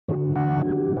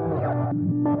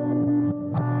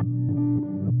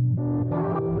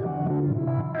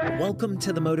Welcome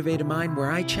to The Motivated Mind, where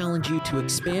I challenge you to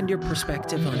expand your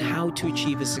perspective on how to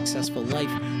achieve a successful life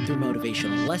through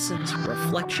motivational lessons,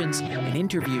 reflections, and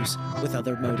interviews with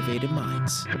other motivated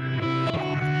minds.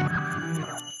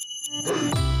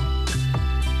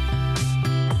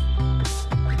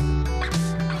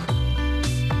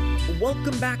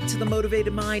 Welcome back to The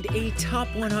Motivated Mind, a top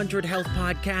 100 health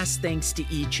podcast, thanks to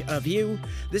each of you.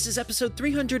 This is episode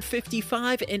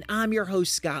 355, and I'm your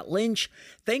host, Scott Lynch.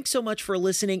 Thanks so much for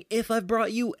listening. If I've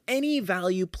brought you any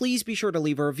value, please be sure to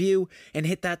leave a review and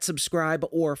hit that subscribe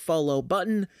or follow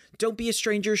button. Don't be a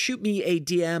stranger. Shoot me a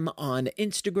DM on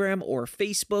Instagram or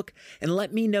Facebook and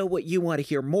let me know what you want to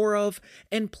hear more of.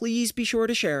 And please be sure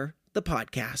to share the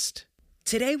podcast.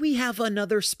 Today we have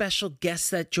another special guest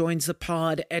that joins the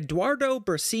pod, Eduardo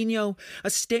Brasinho,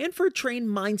 a Stanford-trained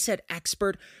mindset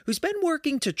expert who's been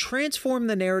working to transform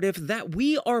the narrative that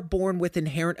we are born with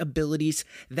inherent abilities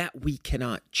that we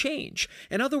cannot change.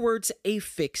 In other words, a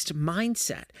fixed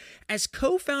mindset. As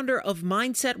co-founder of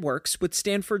Mindset Works with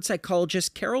Stanford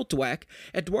psychologist Carol Dweck,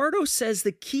 Eduardo says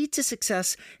the key to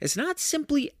success is not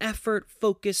simply effort,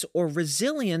 focus, or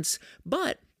resilience,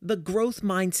 but the growth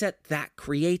mindset that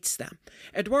creates them.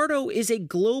 Eduardo is a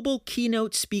global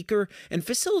keynote speaker and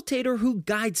facilitator who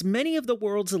guides many of the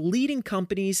world's leading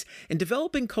companies in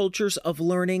developing cultures of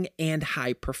learning and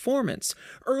high performance.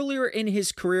 Earlier in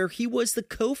his career, he was the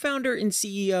co-founder and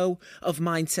CEO of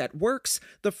Mindset Works,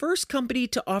 the first company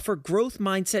to offer growth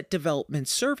mindset development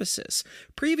services.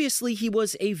 Previously, he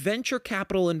was a venture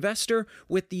capital investor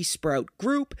with the Sprout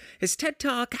Group. His TED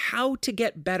Talk, How to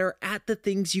Get Better at the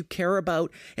Things You Care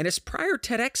About, and his prior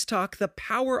TEDx talk, The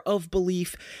Power of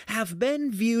Belief, have been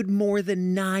viewed more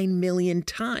than 9 million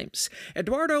times.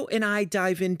 Eduardo and I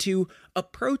dive into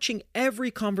approaching every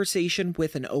conversation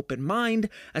with an open mind,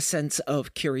 a sense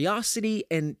of curiosity,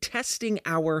 and testing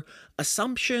our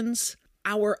assumptions,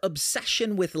 our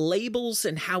obsession with labels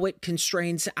and how it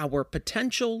constrains our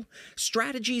potential,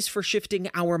 strategies for shifting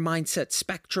our mindset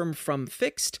spectrum from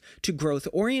fixed to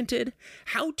growth-oriented,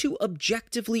 how to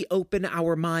objectively open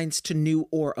our minds to new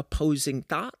or opposing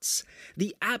thoughts,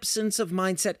 the absence of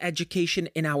mindset education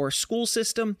in our school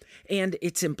system and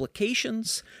its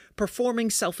implications,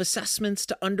 performing self-assessments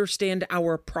to understand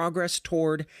our progress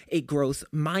toward a growth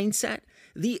mindset,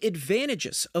 the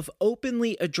advantages of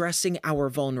openly addressing our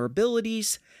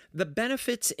vulnerabilities, the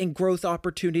benefits and growth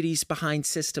opportunities behind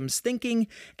systems thinking,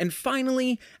 and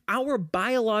finally, our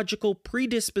biological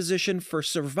predisposition for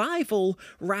survival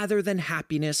rather than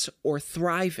happiness or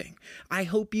thriving. I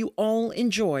hope you all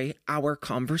enjoy our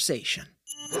conversation.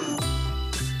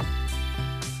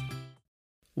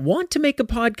 Want to make a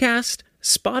podcast?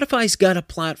 Spotify's got a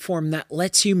platform that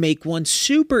lets you make one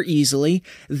super easily,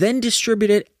 then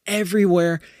distribute it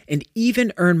everywhere and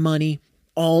even earn money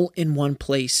all in one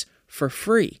place for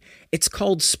free. It's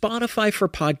called Spotify for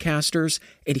Podcasters,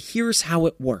 and here's how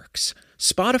it works.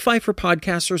 Spotify for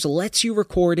Podcasters lets you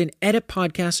record and edit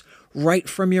podcasts right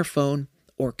from your phone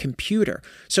or computer.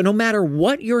 So no matter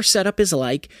what your setup is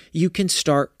like, you can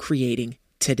start creating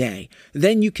today.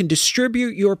 Then you can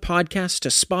distribute your podcast to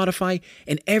Spotify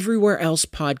and everywhere else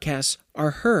podcasts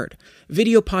are heard.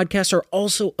 Video podcasts are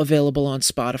also available on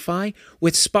Spotify.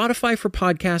 With Spotify for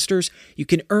Podcasters, you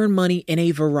can earn money in a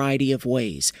variety of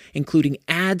ways, including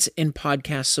ads and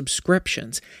podcast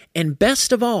subscriptions. And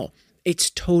best of all, it's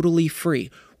totally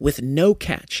free with no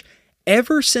catch.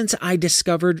 Ever since I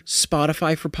discovered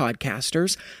Spotify for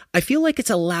Podcasters, I feel like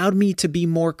it's allowed me to be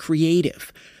more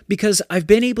creative because I've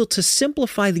been able to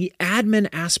simplify the admin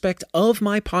aspect of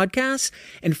my podcast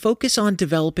and focus on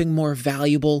developing more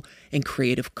valuable and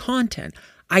creative content.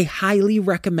 I highly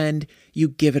recommend you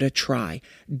give it a try.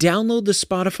 Download the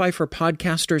Spotify for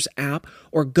Podcasters app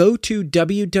or go to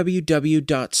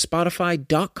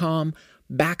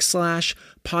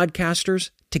www.spotify.com/podcasters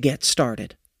to get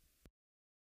started.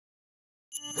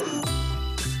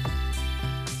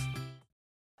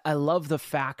 I love the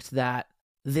fact that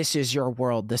this is your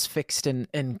world, this fixed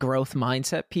and growth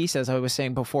mindset piece, as I was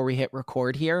saying before we hit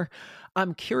record here.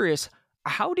 I'm curious,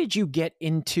 how did you get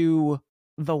into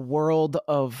the world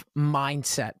of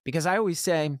mindset? Because I always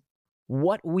say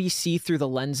what we see through the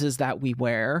lenses that we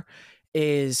wear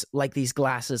is like these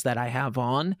glasses that I have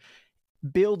on,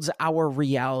 builds our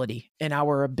reality and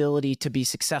our ability to be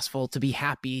successful, to be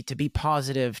happy, to be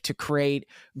positive, to create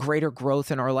greater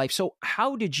growth in our life. So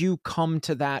how did you come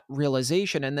to that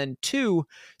realization? And then two,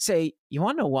 say, you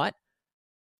want to know what?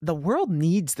 The world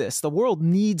needs this. The world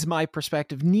needs my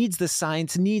perspective, needs the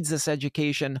science, needs this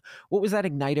education. What was that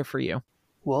igniter for you?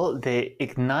 Well, the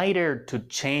igniter to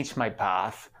change my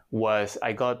path was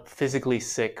I got physically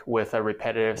sick with a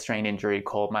repetitive strain injury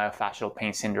called myofascial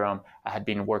pain syndrome. I had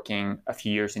been working a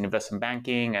few years in investment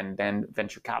banking and then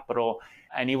venture capital,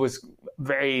 and it was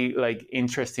very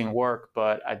interesting work.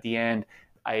 But at the end,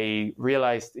 I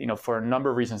realized, for a number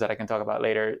of reasons that I can talk about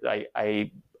later,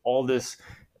 I all this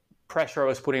pressure I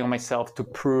was putting on myself to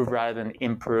prove rather than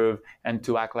improve, and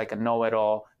to act like a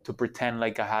know-it-all, to pretend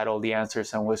like I had all the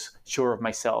answers and was sure of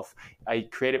myself. I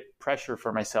created pressure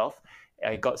for myself.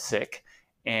 I got sick,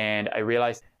 and I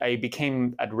realized I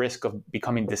became at risk of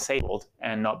becoming disabled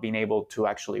and not being able to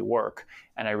actually work.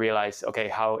 And I realized, okay,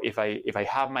 how if I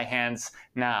have my hands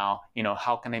now,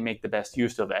 how can I make the best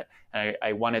use of it? And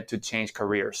I wanted to change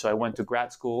careers, so I went to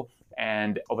grad school,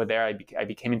 and over there I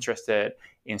became interested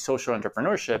in social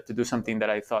entrepreneurship to do something that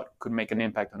I thought could make an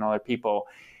impact on other people.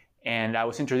 And I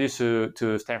was introduced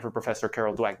to Stanford professor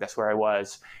Carol Dweck. That's where I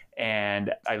was.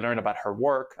 And I learned about her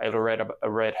work. I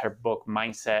read her book,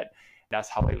 Mindset. That's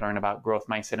how I learned about growth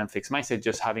mindset and fixed mindset,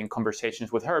 just having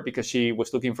conversations with her, because she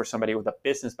was looking for somebody with a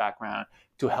business background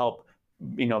to help,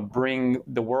 bring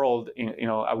the world,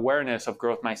 awareness of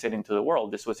growth mindset into the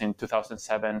world. This was in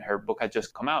 2007. Her book had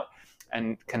just come out,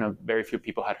 and kind of very few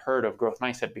people had heard of growth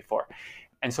mindset before.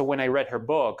 And so when I read her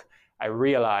book, I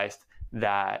realized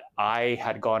that I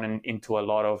had gotten into a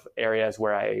lot of areas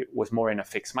where I was more in a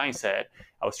fixed mindset.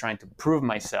 I was trying to prove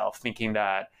myself, thinking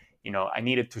that, I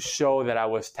needed to show that I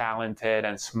was talented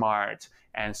and smart.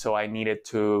 And so I needed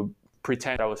to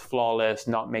pretend I was flawless,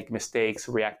 not make mistakes,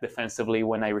 react defensively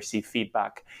when I received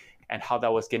feedback, and how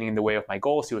that was getting in the way of my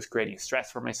goals. It was creating stress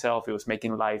for myself. It was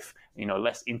making life,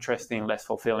 less interesting, less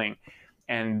fulfilling.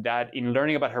 And that, in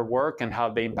learning about her work and how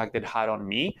the impact it had on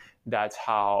me, that's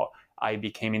how I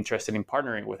became interested in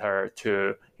partnering with her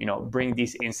to, bring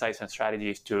these insights and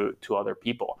strategies to other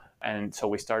people. And so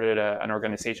we started an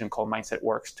organization called Mindset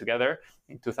Works together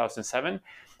in 2007.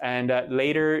 And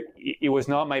later, it was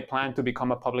not my plan to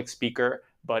become a public speaker,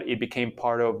 but it became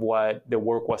part of what the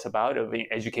work was about, of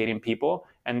educating people.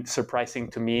 And surprising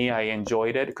to me, I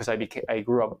enjoyed it, because I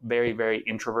grew up very, very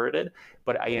introverted,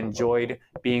 but I enjoyed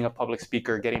being a public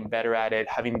speaker, getting better at it,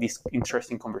 having these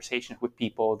interesting conversations with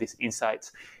people, these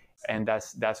insights. And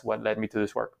that's what led me to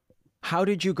this work. How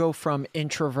did you go from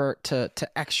introvert to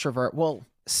extrovert? Well,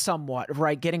 somewhat,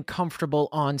 right? Getting comfortable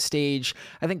on stage.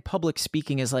 I think public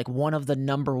speaking is like one of the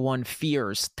number one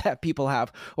fears that people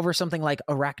have, over something like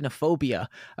arachnophobia,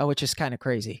 which is kind of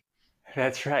crazy.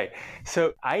 That's right.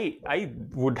 So I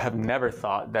would have never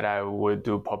thought that I would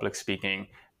do public speaking.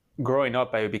 Growing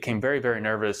up, I became very, very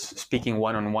nervous speaking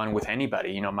one-on-one with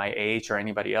anybody, my age or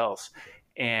anybody else.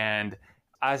 And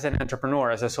as an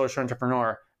entrepreneur, as a social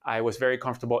entrepreneur, I was very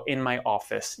comfortable in my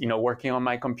office, working on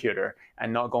my computer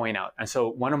and not going out. And so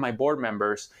one of my board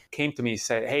members came to me and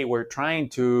said, "Hey, we're trying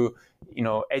to,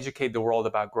 educate the world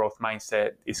about growth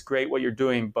mindset. It's great what you're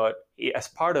doing, but as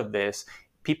part of this,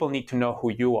 people need to know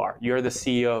who you are. You're the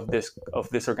CEO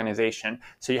of this organization.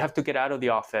 So you have to get out of the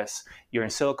office. You're in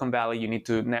Silicon Valley. You need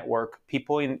to network.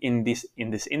 People in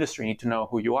this industry need to know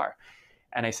who you are."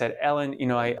 And I said, "Ellen,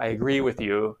 I agree with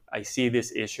you. I see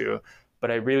this issue, but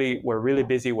we're really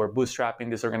busy. We're bootstrapping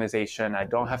this organization. I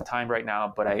don't have time right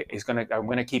now, but I'm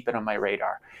gonna keep it on my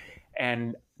radar."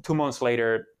 And 2 months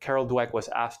later, Carol Dweck was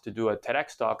asked to do a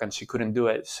TEDx talk, and she couldn't do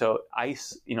it. So I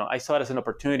saw it as an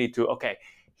opportunity to, okay,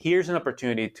 here's an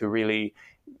opportunity to really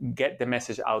get the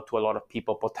message out to a lot of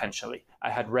people potentially.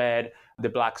 I had read The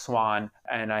Black Swan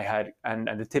and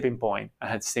The Tipping Point. I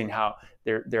had seen how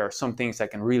there are some things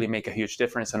that can really make a huge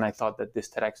difference, and I thought that this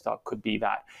TEDx talk could be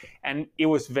that. And it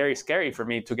was very scary for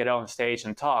me to get on stage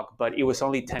and talk, but it was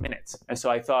only 10 minutes. And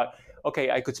so I thought, okay,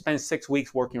 I could spend 6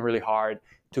 weeks working really hard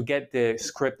to get the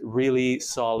script really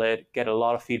solid, get a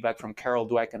lot of feedback from Carol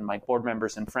Dweck and my board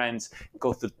members and friends,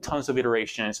 go through tons of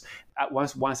iterations.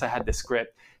 Once I had the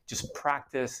script, just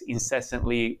practice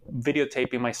incessantly,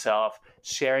 videotaping myself,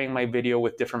 sharing my video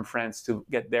with different friends to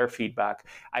get their feedback.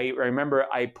 I remember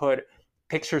I put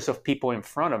pictures of people in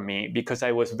front of me because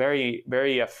I was very,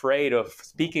 very afraid of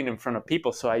speaking in front of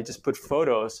people. So I just put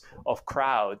photos of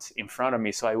crowds in front of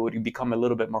me so I would become a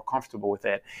little bit more comfortable with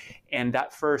it. And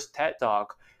that first TED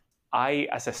Talk,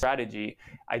 as a strategy,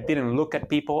 I didn't look at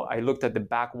people. I looked at the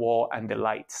back wall and the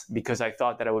lights because I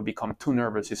thought that I would become too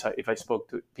nervous if I spoke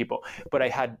to people. But I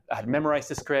had memorized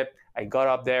the script. I got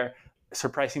up there.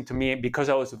 Surprising to me, because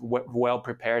I was well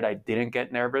prepared, I didn't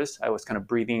get nervous. I was kind of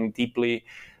breathing deeply,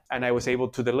 and I was able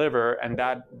to deliver. And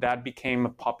that became a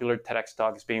popular TEDx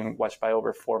talk. It's being watched by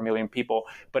over 4 million people.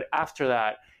 But after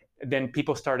that, then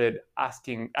people started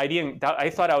asking. I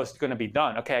thought I was going to be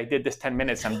done. Okay, I did this 10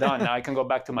 minutes, I'm done. Now I can go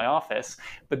back to my office.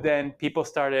 But then people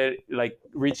started like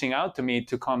reaching out to me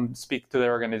to come speak to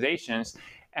their organizations.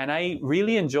 And I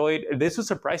really enjoyed, this was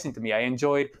surprising to me. I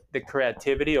enjoyed the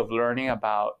creativity of learning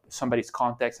about somebody's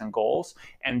context and goals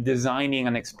and designing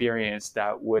an experience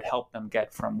that would help them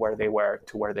get from where they were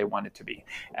to where they wanted to be,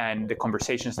 and the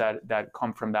conversations that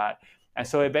come from that. And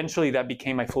so eventually that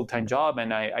became my full-time job.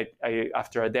 And I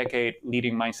after a decade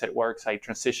leading Mindset Works, I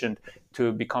transitioned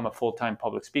to become a full-time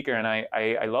public speaker. And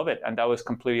I love it. And that was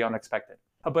completely unexpected.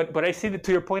 But I see that,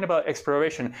 to your point about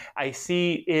exploration, I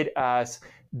see it as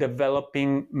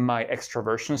developing my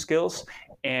extroversion skills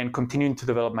and continuing to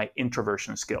develop my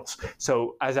introversion skills.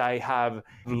 So as I have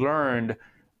learned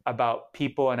about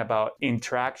people and about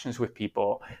interactions with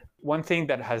people, one thing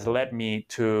that has led me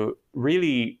to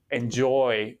really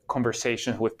enjoy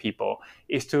conversations with people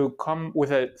is to come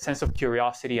with a sense of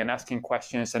curiosity and asking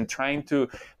questions and trying to,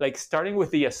 like, starting with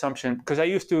the assumption, because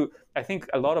I think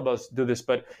a lot of us do this,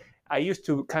 but I used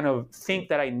to kind of think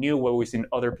that I knew what was in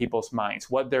other people's minds,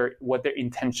 what their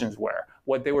intentions were,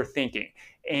 what they were thinking.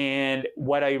 And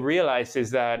what I realized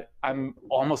is that I'm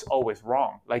almost always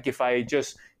wrong. Like, if I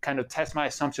just kind of test my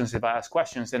assumptions, if I ask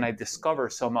questions, then I discover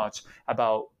so much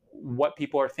about what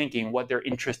people are thinking, what they're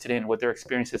interested in, what their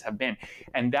experiences have been.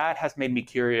 And that has made me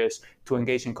curious to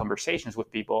engage in conversations with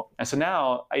people. And so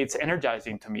now it's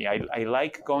energizing to me. I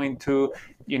like going to,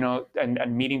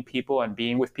 and meeting people and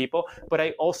being with people, but I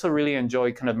also really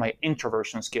enjoy kind of my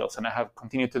introversion skills. And I have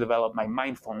continued to develop my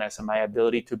mindfulness and my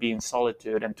ability to be in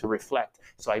solitude and to reflect.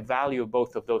 So I value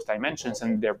both of those dimensions,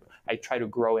 and I try to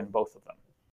grow in both of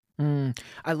them.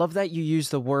 I love that you use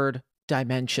the word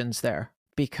dimensions there,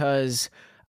 because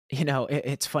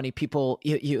it's funny. People,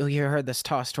 you heard this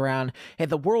tossed around. Hey,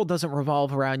 the world doesn't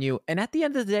revolve around you. And at the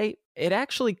end of the day, it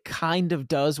actually kind of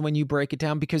does when you break it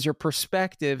down, because your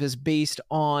perspective is based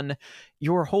on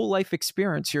your whole life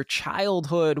experience, your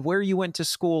childhood, where you went to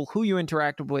school, who you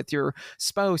interacted with, your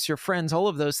spouse, your friends, all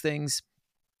of those things.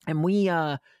 And we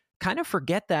kind of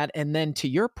forget that. And then, to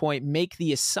your point, make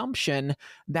the assumption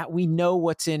that we know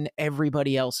what's in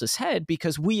everybody else's head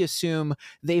because we assume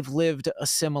they've lived a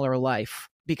similar life,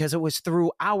 because it was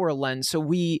through our lens. So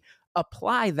we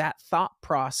apply that thought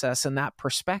process and that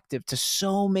perspective to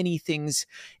so many things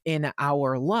in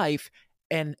our life.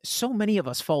 And so many of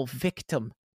us fall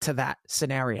victim to that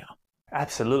scenario.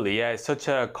 Absolutely. Yeah. It's such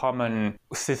a common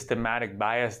systematic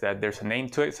bias that there's a name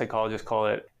to it. Psychologists call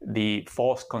it the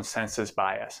false consensus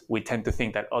bias. We tend to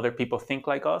think that other people think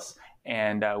like us,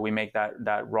 and we make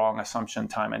that wrong assumption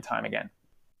time and time again.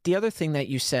 The other thing that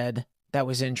you said that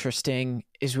was interesting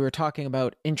is we were talking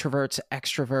about introverts,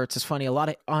 extroverts. It's funny, a lot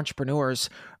of entrepreneurs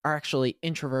are actually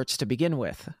introverts to begin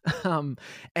with.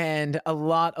 And a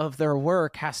lot of their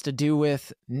work has to do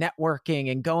with networking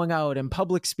and going out and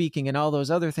public speaking and all those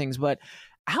other things. But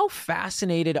how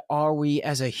fascinated are we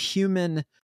as a human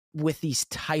with these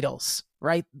titles,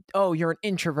 right? Oh, you're an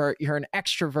introvert, you're an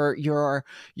extrovert,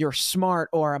 you're smart,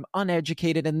 or I'm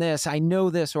uneducated in this, I know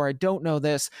this, or I don't know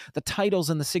this, the titles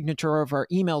and the signature of our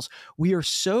emails. We are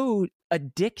so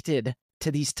addicted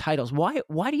to these titles.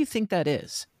 Why do you think that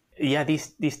is? Yeah,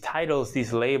 these titles,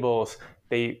 these labels,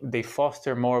 they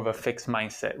foster more of a fixed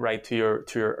mindset, right? To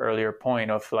your earlier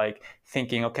point of like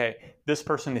thinking, okay, this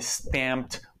person is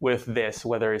stamped with this,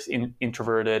 whether it's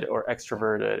introverted or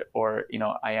extroverted, or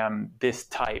I am this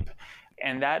type,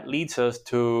 and that leads us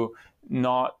to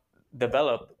not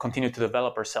continue to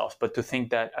develop ourselves, but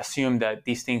to assume that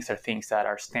these things are things that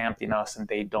are stamped in us and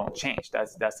they don't change.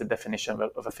 That's the definition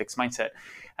of a fixed mindset.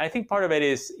 And I think part of it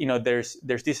is,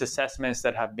 there's these assessments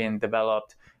that have been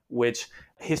developed, which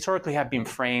historically have been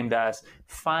framed as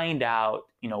find out,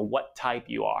 what type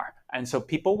you are. And so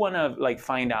people want to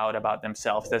find out about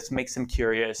themselves. That makes them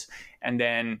curious. And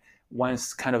then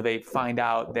once kind of they find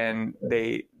out, then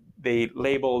they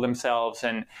label themselves,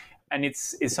 and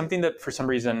it's something that for some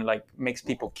reason makes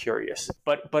people curious.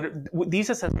 But these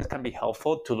assessments can be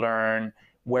helpful to learn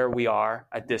where we are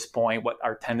at this point, what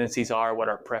our tendencies are, what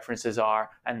our preferences are,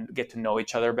 and get to know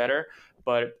each other better.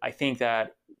 But I think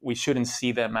that we shouldn't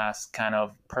see them as kind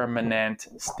of permanent,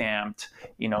 stamped,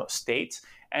 states.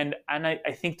 And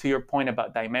I think to your point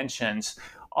about dimensions,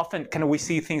 often kind of we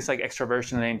see things like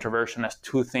extroversion and introversion as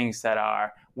two things that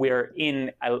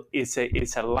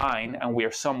it's a line, and we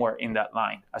are somewhere in that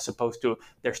line, as opposed to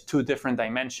there's two different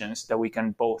dimensions that we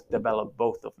can both develop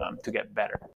both of them to get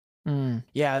better.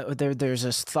 Yeah, there's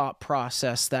this thought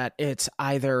process that it's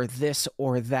either this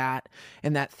or that,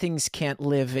 and that things can't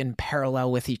live in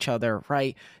parallel with each other,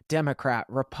 right? Democrat,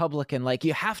 Republican, like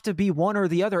you have to be one or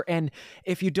the other. And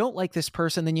if you don't like this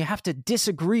person, then you have to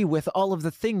disagree with all of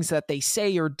the things that they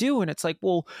say or do. And it's like,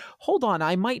 well, hold on,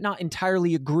 I might not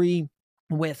entirely agree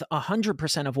with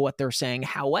 100% of what they're saying.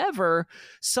 However,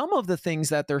 some of the things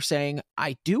that they're saying,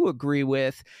 I do agree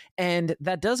with. And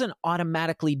that doesn't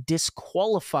automatically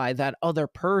disqualify that other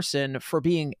person for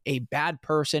being a bad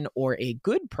person or a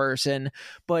good person.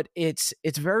 But it's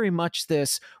very much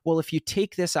this, well, if you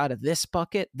take this out of this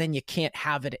bucket, then you can't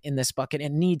have it in this bucket.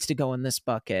 It needs to go in this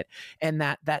bucket. And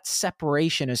that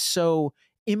separation is so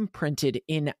imprinted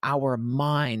in our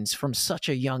minds from such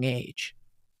a young age.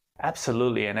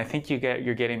 Absolutely, and I think you're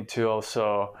getting to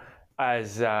also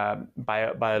as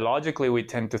biologically we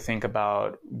tend to think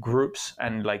about groups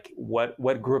and like what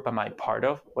group am I part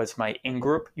of? What's my in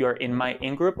group? You're in my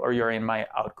in group or you're in my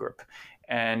out group,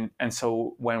 and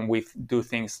so when we do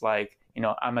things like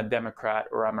I'm a Democrat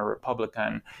or I'm a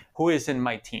Republican, who is in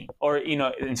my team? Or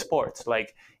in sports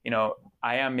like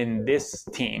I am in this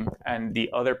team and the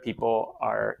other people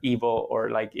are evil or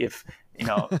like if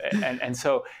and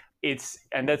so.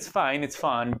 And that's fine. It's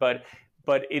fun, but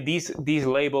these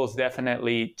labels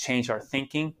definitely change our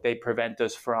thinking. They prevent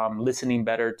us from listening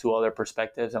better to other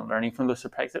perspectives and learning from those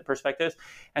perspectives,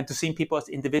 and to seeing people as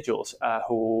individuals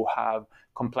who have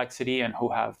complexity and who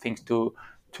have things to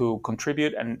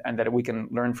contribute, and that we can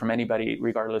learn from anybody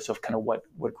regardless of kind of what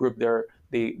group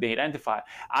they identify.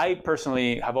 I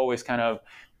personally have always kind of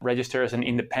registered as an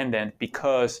independent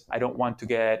because I don't want to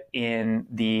get in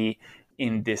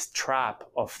this trap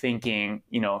of thinking,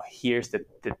 here's the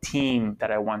team that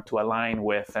I want to align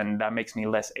with, and that makes me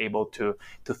less able to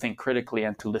think critically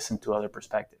and to listen to other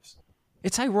perspectives.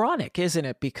 It's ironic, isn't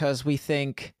it? Because we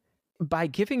think by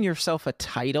giving yourself a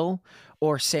title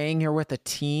or saying you're with a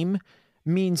team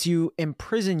means you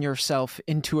imprison yourself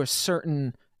into a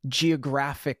certain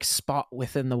geographic spot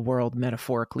within the world,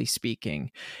 metaphorically speaking.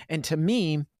 And to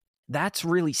me, that's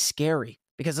really scary.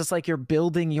 Because it's like you're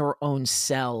building your own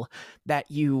cell that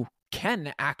you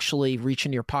can actually reach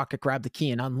into your pocket, grab the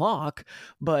key, and unlock.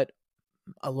 But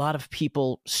a lot of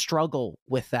people struggle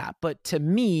with that. But to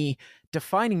me,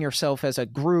 defining yourself as a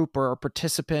group or a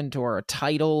participant or a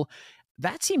title,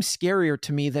 that seems scarier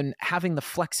to me than having the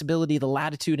flexibility, the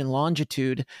latitude and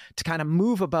longitude to kind of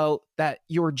move about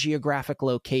your geographic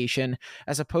location,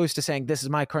 as opposed to saying, this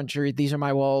is my country, these are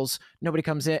my walls, nobody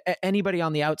comes in, anybody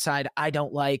on the outside I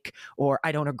don't like, or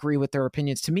I don't agree with their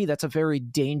opinions. To me, that's a very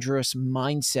dangerous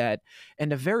mindset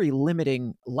and a very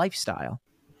limiting lifestyle.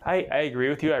 I agree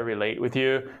with you. I relate with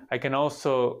you. I can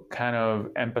also kind of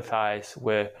empathize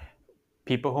with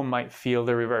people who might feel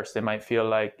the reverse. They might feel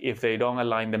like if they don't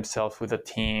align themselves with a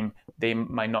team, they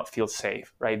might not feel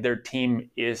safe, right? Their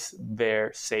team is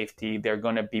their safety. They're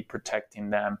going to be protecting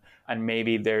them. And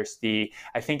maybe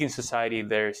I think in society,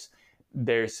 there's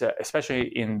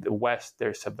especially in the West,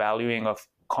 there's a valuing of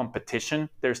competition.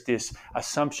 There's this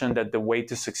assumption that the way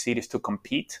to succeed is to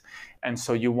compete. And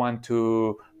so you want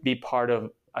to be part of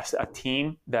a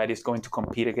team that is going to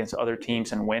compete against other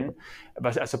teams and win,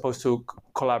 but as opposed to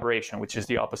collaboration, which is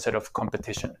the opposite of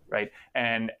competition, right?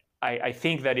 And I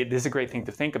think that this is a great thing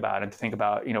to think about, and to think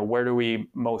about, where do we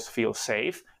most feel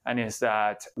safe? And is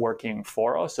that working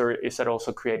for us, or is that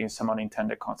also creating some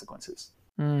unintended consequences?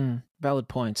 Valid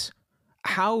points.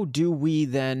 How do we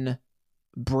then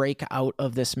break out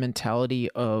of this mentality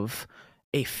of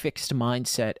a fixed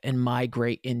mindset and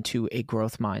migrate into a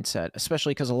growth mindset,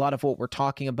 especially because a lot of what we're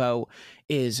talking about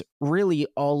is really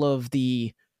all of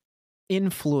the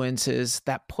influences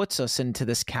that puts us into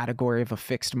this category of a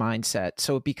fixed mindset.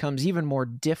 So it becomes even more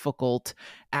difficult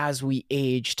as we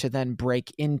age to then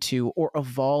break into or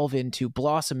evolve into,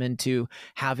 blossom into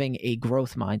having a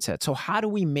growth mindset. So how do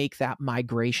we make that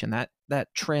migration,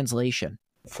 that translation?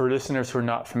 For listeners who are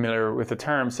not familiar with the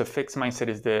terms, a fixed mindset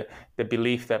is the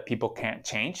belief that people can't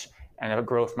change, and a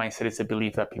growth mindset is the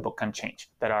belief that people can change,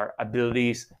 that our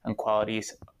abilities and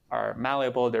qualities are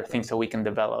malleable, they're things that we can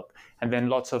develop. And then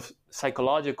lots of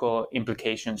psychological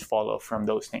implications follow from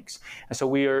those things. And so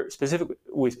we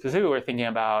specifically were thinking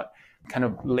about kind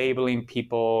of labeling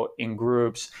people in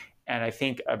groups, and I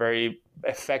think a very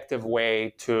effective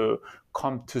way to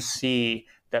come to see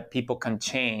that people can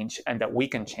change and that we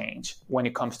can change when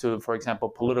it comes to, for example,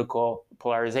 political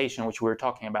polarization, which we were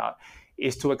talking about,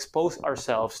 is to expose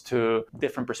ourselves to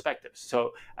different perspectives.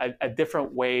 So a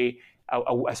different way,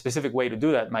 a specific way to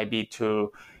do that might be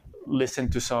to listen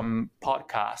to some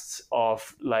podcasts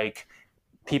of like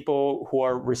people who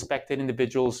are respected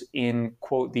individuals in,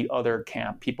 quote, the other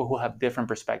camp, people who have different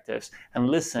perspectives, and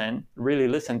really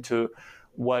listen to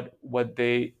what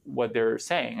they're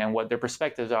saying and what their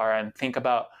perspectives are, and think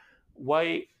about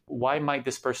why might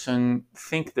this person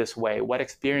think this way? What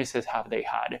experiences have they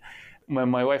had? When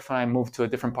my wife and I moved to a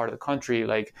different part of the country,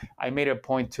 like, I made a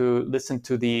point to listen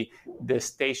to the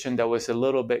station that was a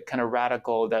little bit kind of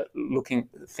radical,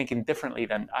 thinking differently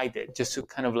than I did, just to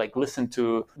kind of like listen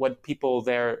to what people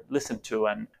there listen to,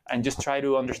 and just try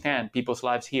to understand people's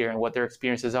lives here and what their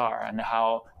experiences are and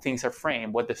how things are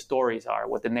framed, what the stories are,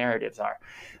 what the narratives are.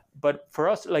 But for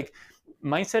us, like,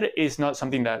 mindset is not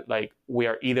something that, like, we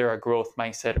are either a growth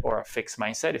mindset or a fixed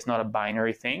mindset. It's not a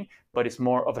binary thing, but it's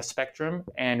more of a spectrum.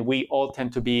 And we all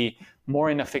tend to be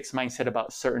more in a fixed mindset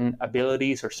about certain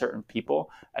abilities or certain people,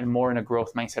 and more in a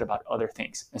growth mindset about other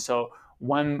things. And so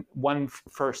one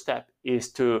first step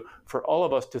is for all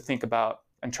of us to think about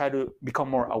and try to become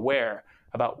more aware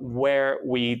about where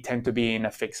we tend to be in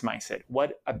a fixed mindset.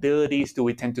 What abilities do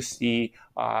we tend to see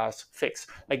as fixed?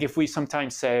 Like, if we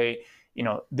sometimes say,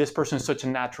 this person is such a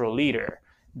natural leader,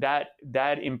 that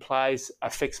implies a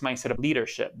fixed mindset of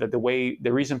leadership, that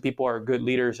the reason people are good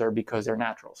leaders are because they're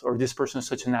naturals. Or this person is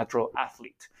such a natural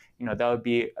athlete. That would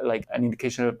be like an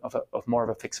indication of more of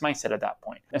a fixed mindset at that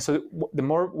point. And so the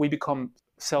more we become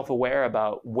self-aware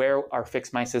about where our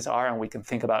fixed mindsets are, and we can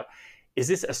think about, is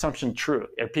this assumption true?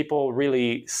 Are people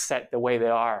really set the way they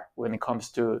are when it comes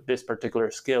to this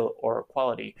particular skill or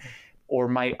quality? Or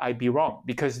might I be wrong?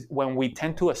 Because when we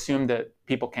tend to assume that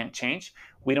people can't change,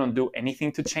 we don't do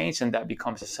anything to change, and that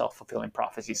becomes a self-fulfilling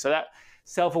prophecy. So that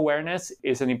self-awareness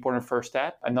is an important first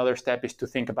step. Another step is to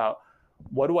think about,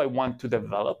 what do I want to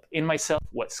develop in myself?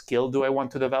 What skill do I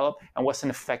want to develop? And what's an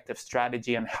effective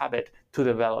strategy and habit to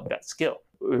develop that skill,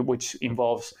 which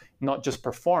involves not just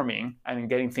performing and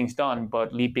getting things done,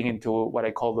 but leaping into what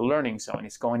I call the learning zone.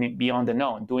 It's going beyond the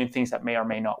known, doing things that may or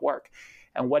may not work.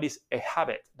 And what is a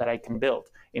habit that I can build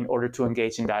in order to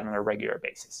engage in that on a regular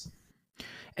basis?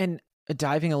 And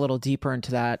diving a little deeper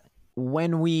into that,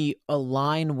 when we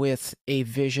align with a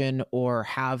vision or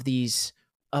have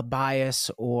a bias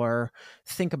or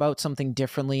think about something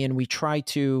differently, and we try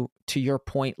to your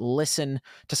point, listen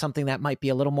to something that might be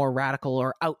a little more radical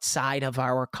or outside of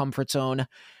our comfort zone,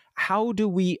 how do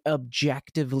we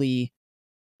objectively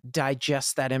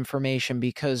digest that information?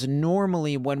 Because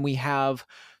normally when we have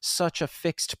such a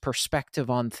fixed perspective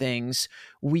on things,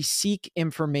 we seek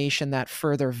information that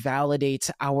further validates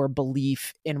our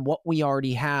belief in what we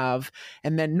already have.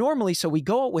 And then normally, so we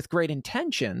go out with great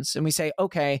intentions and we say,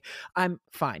 okay, I'm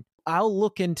fine. I'll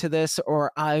look into this,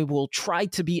 or I will try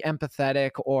to be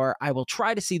empathetic, or I will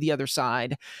try to see the other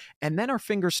side. And then our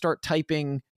fingers start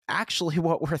typing actually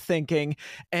what we're thinking,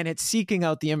 and it's seeking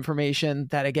out the information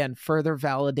that, again, further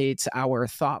validates our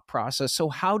thought process. So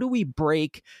how do we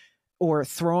break or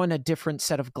throw in a different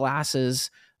set of glasses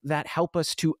that help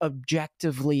us to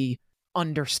objectively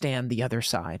understand the other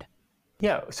side?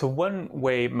 Yeah, so one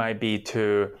way might be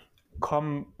to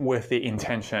come with the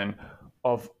intention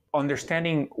of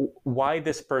understanding why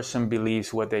this person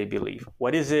believes what they believe.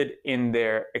 What is it in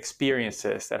their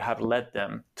experiences that have led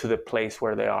them to the place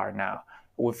where they are now?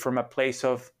 From a place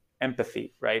of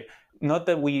empathy, right? Not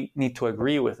that we need to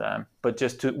agree with them, but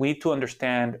we need to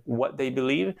understand what they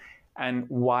believe and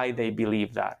why they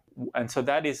believe that. And so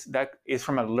that is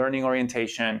from a learning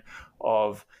orientation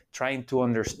of trying to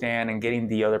understand and getting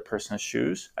the other person's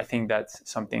shoes. I think that's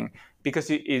something,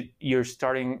 because you're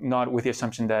starting not with the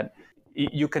assumption that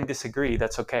you can disagree,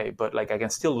 that's okay, but like, I can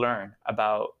still learn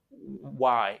about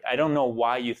why. I don't know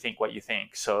why you think what you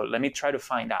think, so let me try to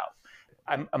find out.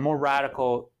 A more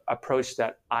radical approach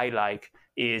that I like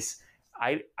is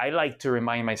I like to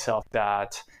remind myself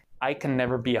that I can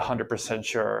never be 100%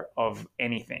 sure of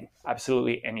anything,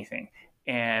 absolutely anything.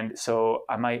 And so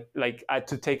I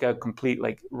to take a complete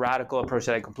radical approach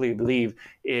that I completely believe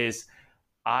is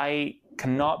I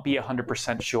cannot be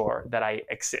 100% sure that I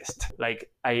exist.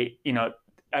 I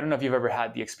don't know if you've ever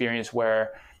had the experience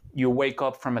where you wake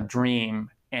up from a dream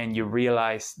and you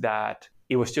realize that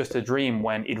it was just a dream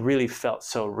when it really felt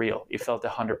so real. It felt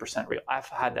 100% real. I've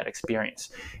had that experience.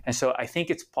 And so I think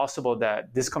it's possible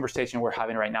that this conversation we're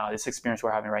having right now, this experience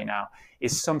we're having right now,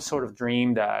 is some sort of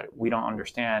dream that we don't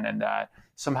understand and that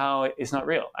somehow is not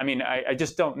real. I mean, I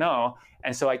just don't know.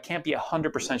 And so I can't be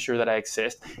 100% sure that I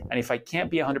exist. And if I can't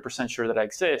be 100% sure that I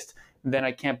exist, then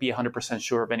I can't be 100%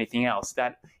 sure of anything else.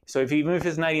 So even if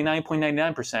it's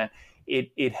 99.99%,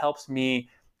 it helps me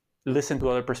listen to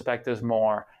other perspectives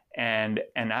more and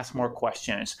ask more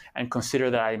questions and consider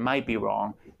that I might be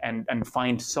wrong and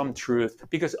find some truth,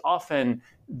 because often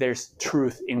there's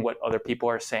truth in what other people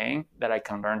are saying that I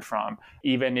can learn from,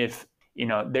 even if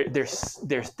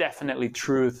there's definitely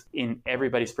truth in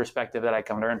everybody's perspective that I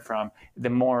can learn from. The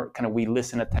more kind of we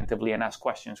listen attentively and ask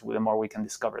questions, the more we can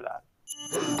discover that.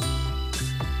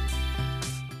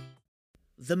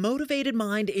 The Motivated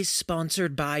Mind is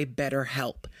sponsored by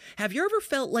BetterHelp. Have you ever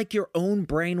felt like your own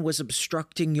brain was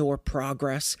obstructing your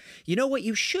progress? You know what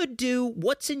you should do,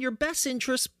 what's in your best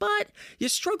interest, but you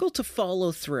struggle to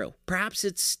follow through. Perhaps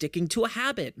it's sticking to a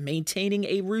habit, maintaining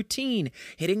a routine,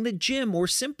 hitting the gym, or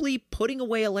simply putting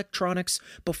away electronics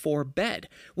before bed.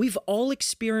 We've all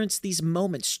experienced these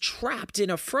moments trapped in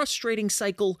a frustrating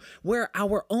cycle where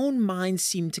our own minds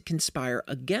seem to conspire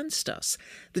against us.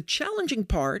 The challenging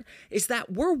part is that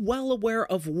we're well aware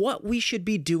of what we should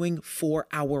be doing for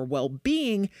our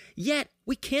well-being, yet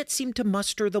we can't seem to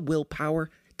muster the willpower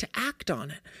to act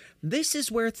on it. This is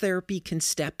where therapy can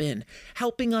step in,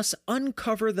 helping us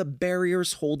uncover the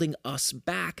barriers holding us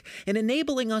back and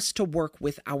enabling us to work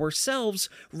with ourselves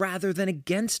rather than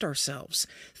against ourselves.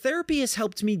 Therapy has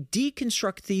helped me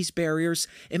deconstruct these barriers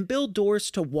and build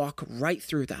doors to walk right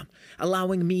through them,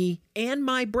 allowing me and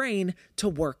my brain to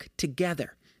work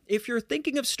together. If you're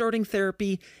thinking of starting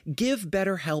therapy, give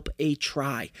BetterHelp a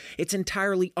try. It's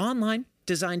entirely online,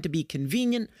 designed to be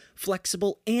convenient,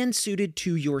 flexible, and suited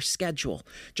to your schedule.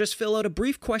 Just fill out a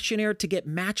brief questionnaire to get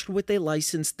matched with a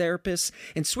licensed therapist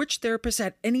and switch therapists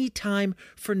at any time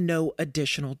for no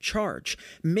additional charge.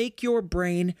 Make your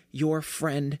brain your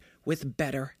friend with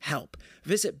BetterHelp.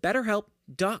 Visit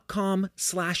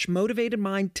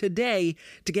BetterHelp.com/motivatedmind today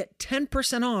to get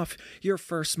 10% off your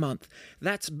first month.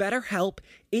 That's BetterHelp,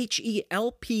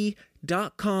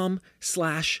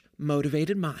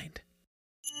 HELP.com/motivatedmind.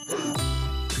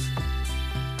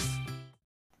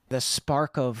 The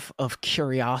spark of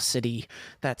curiosity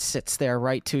that sits there,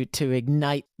 right, to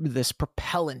ignite this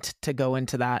propellant to go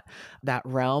into that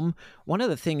realm. One of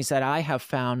the things that I have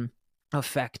found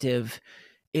effective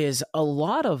is a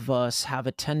lot of us have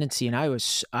a tendency, and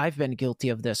I've been guilty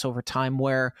of this over time,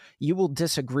 where you will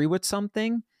disagree with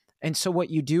something. And so what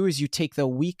you do is you take the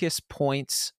weakest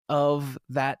points of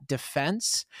that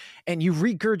defense and you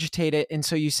regurgitate it. And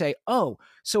so you say, oh,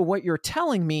 so what you're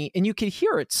telling me, and you can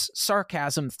hear it's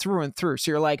sarcasm through and through.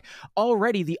 So you're like,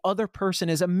 already the other person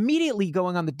is immediately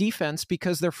going on the defense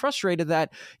because they're frustrated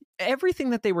that everything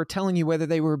that they were telling you, whether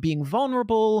they were being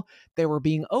vulnerable, they were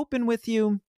being open with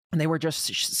you, and they were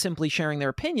just simply sharing their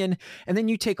opinion. And then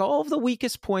you take all of the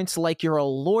weakest points like you're a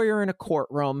lawyer in a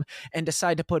courtroom and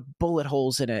decide to put bullet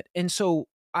holes in it. And so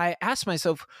I asked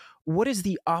myself, what is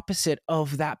the opposite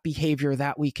of that behavior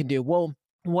that we can do? Well,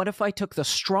 what if I took the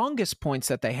strongest points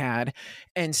that they had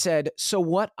and said, so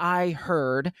what I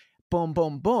heard, boom,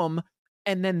 boom, boom.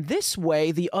 And then this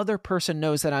way, the other person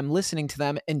knows that I'm listening to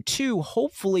them. And two,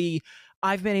 hopefully,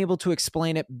 I've been able to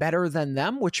explain it better than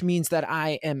them, which means that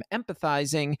I am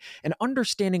empathizing and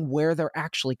understanding where they're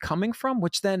actually coming from,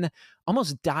 which then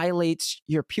almost dilates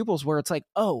your pupils where it's like,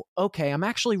 oh, okay, I'm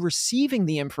actually receiving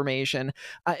the information.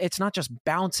 It's not just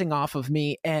bouncing off of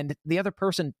me and the other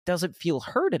person doesn't feel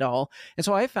hurt at all. And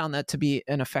so I found that to be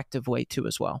an effective way too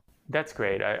as well. That's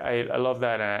great. I love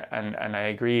that. And I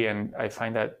agree. And I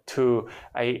find that too.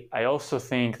 I also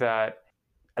think that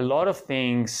a lot of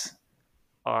things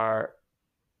are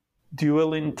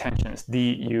dual intentions,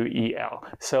 DUEL.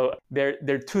 So there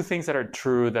are two things that are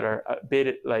true that are a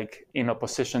bit like in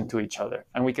opposition to each other,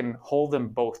 and we can hold them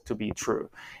both to be true.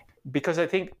 Because I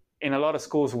think in a lot of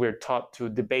schools, we're taught to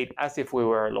debate as if we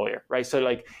were a lawyer, right? So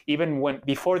like even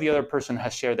before the other person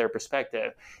has shared their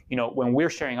perspective, when we're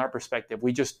sharing our perspective,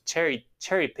 we just cherry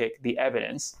pick the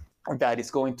evidence that is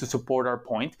going to support our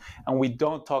point, and we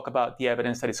don't talk about the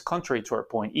evidence that is contrary to our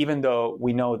point, even though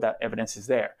we know that evidence is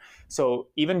there. So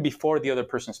even before the other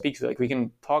person speaks, like we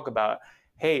can talk about,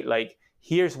 hey, like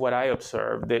here's what I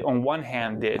observed. That on one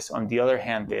hand this, on the other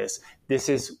hand this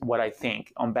is what I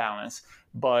think on balance.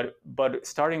 But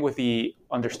starting with the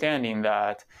understanding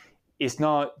that it's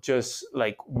not just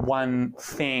like one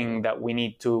thing that we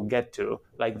need to get to.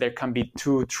 Like there can be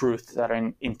two truths that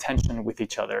are in tension with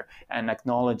each other, and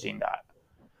acknowledging that.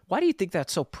 Why do you think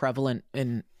that's so prevalent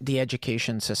in the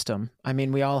education system? I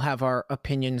mean, we all have our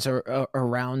opinions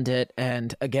around it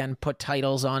and again, put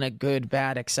titles on it, good,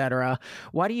 bad, etc.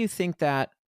 Why do you think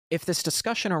that if this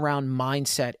discussion around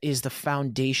mindset is the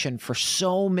foundation for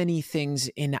so many things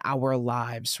in our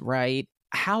lives, right?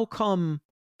 How come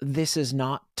this is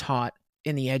not taught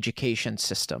in the education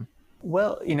system?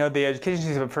 Well, the education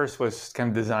system at first was kind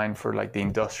of designed for like the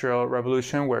Industrial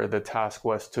Revolution, where the task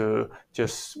was to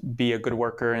just be a good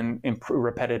worker and improve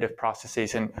repetitive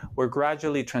processes. And we're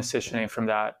gradually transitioning from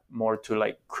that more to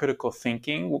like critical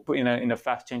thinking in a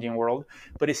fast-changing world.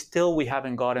 But it's still, we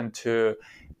haven't gotten to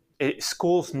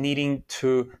schools needing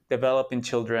to develop in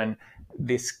children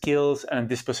the skills and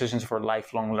dispositions for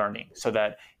lifelong learning, so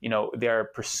that they're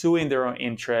pursuing their own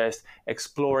interest,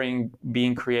 exploring,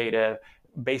 being creative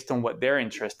based on what they're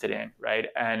interested in, right?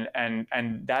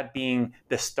 And that being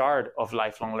the start of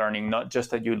lifelong learning, not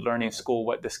just that you learn in school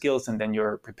what the skills and then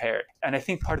you're prepared. And I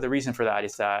think part of the reason for that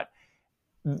is that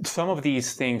some of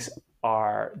these things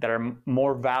that are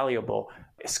more valuable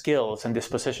skills and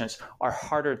dispositions are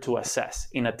harder to assess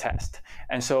in a test.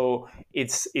 And so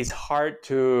it's hard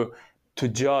to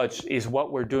judge, is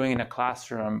what we're doing in a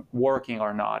classroom working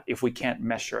or not if we can't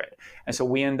measure it. And so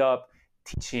we end up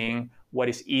teaching what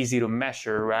is easy to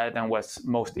measure rather than what's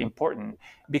most important,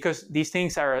 because these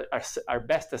things are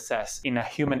best assessed in a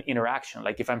human interaction.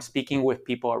 Like if I'm speaking with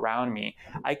people around me,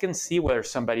 I can see whether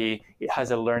somebody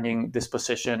has a learning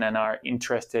disposition and are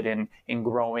interested in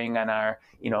growing and are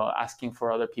asking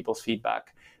for other people's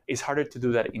feedback. It's harder to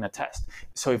do that in a test.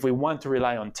 So if we want to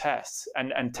rely on tests,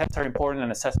 and tests are important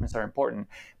and assessments are important,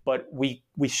 but we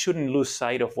shouldn't lose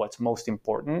sight of what's most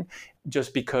important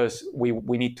just because we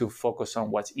need to focus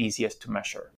on what's easiest to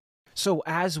measure. So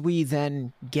as we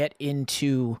then get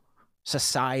into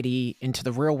society, into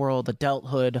the real world,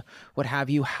 adulthood, what have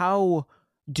you, how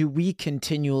do we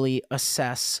continually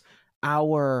assess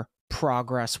our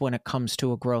progress when it comes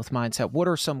to a growth mindset? What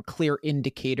are some clear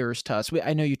indicators to us?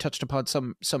 I know you touched upon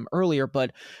some earlier,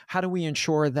 but how do we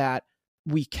ensure that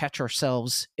we catch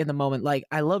ourselves in the moment? Like,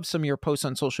 I love some of your posts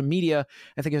on social media.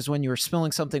 I think it was when you were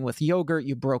spilling something with yogurt,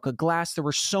 you broke a glass. There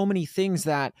were so many things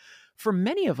that for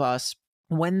many of us,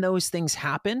 when those things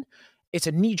happen, it's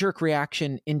a knee-jerk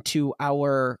reaction into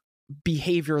our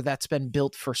behavior that's been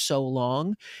built for so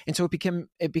long. And so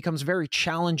it becomes very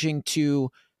challenging to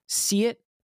see it,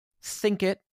 think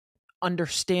it,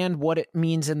 understand what it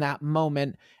means in that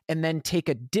moment, and then take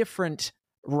a different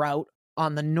route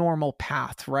on the normal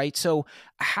path, right? So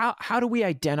how do we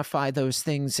identify those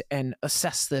things and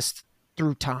assess this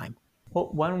through time?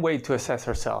 Well, one way to assess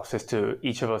ourselves is to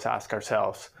each of us ask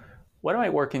ourselves, what am I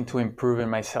working to improve in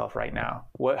myself right now?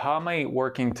 How am I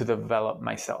working to develop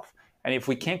myself? And if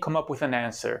we can't come up with an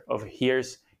answer of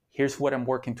here's what I'm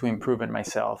working to improve in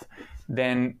myself,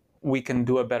 then we can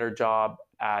do a better job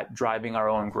at driving our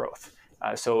own growth.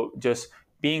 So just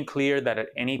being clear that at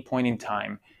any point in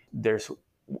time, there's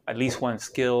at least one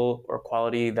skill or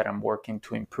quality that I'm working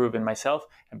to improve in myself,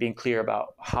 and being clear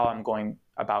about how I'm going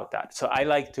about that. So I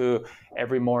like to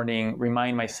every morning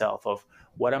remind myself of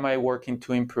what am I working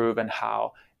to improve and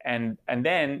how. And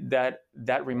then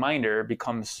that reminder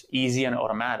becomes easy and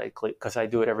automatic because I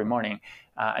do it every morning.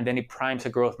 And then it primes a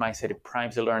growth mindset, it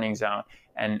primes the learning zone,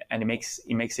 and it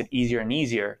makes it easier and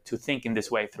easier to think in this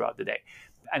way throughout the day.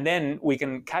 And then we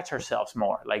can catch ourselves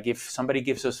more. Like if somebody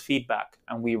gives us feedback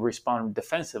and we respond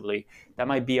defensively, that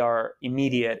might be our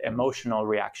immediate emotional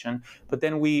reaction. But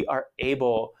then we are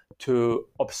able to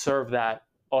observe that,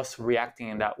 us reacting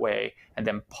in that way, and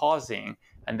then pausing,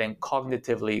 and then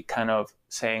cognitively kind of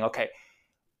saying, okay,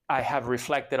 I have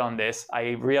reflected on this. I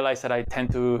realize that I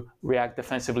tend to react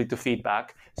defensively to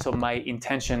feedback. So my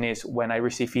intention is when I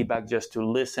receive feedback just to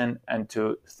listen and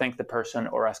to thank the person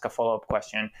or ask a follow-up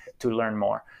question to learn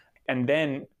more. And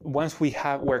then once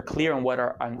we're clear on what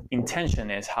our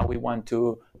intention is, how we want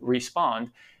to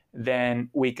respond, then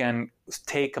we can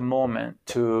take a moment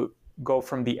to go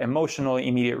from the emotional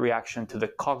immediate reaction to the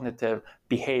cognitive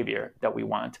behavior that we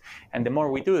want. And the more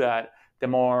we do that, the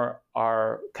more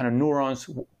our kind of neurons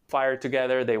fire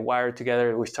together, they wire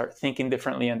together, we start thinking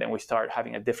differently, and then we start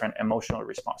having a different emotional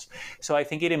response. So I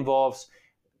think it involves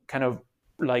kind of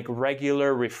like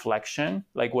regular reflection,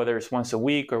 like whether it's once a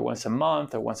week or once a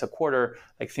month or once a quarter,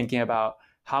 like thinking about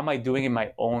how am I doing in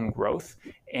my own growth,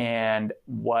 and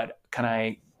what can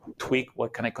I tweak,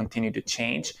 what can I continue to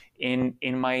change in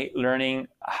my learning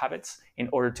habits in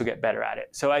order to get better at it.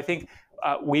 So I think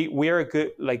we are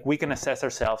good, like we can assess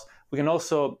ourselves. We can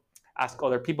also ask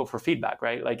other people for feedback,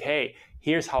 right? Like, hey,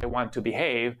 here's how I want to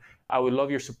behave. I would love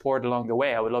your support along the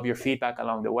way. I would love your feedback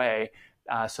along the way.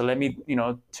 So let me,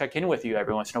 check in with you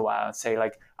every once in a while and say,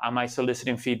 like, am I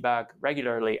soliciting feedback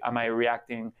regularly? Am I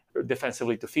reacting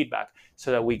defensively to feedback,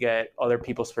 so that we get other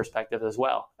people's perspective as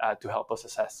well to help us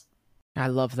assess? I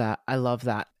love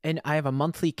that. And I have a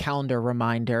monthly calendar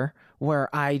reminder where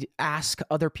I ask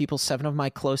other people, 7 of my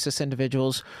closest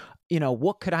individuals,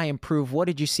 what could I improve? What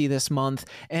did you see this month?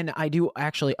 And I do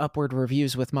actually upward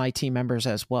reviews with my team members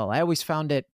as well. I always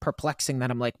found it perplexing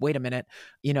that I'm like, wait a minute,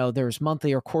 there's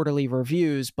monthly or quarterly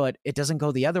reviews, but it doesn't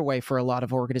go the other way for a lot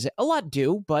of organizations. A lot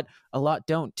do, but a lot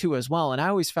don't too as well. And I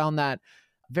always found that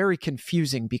very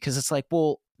confusing because it's like,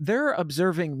 well, they're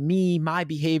observing me, my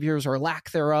behaviors or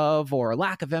lack thereof, or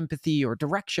lack of empathy or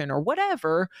direction or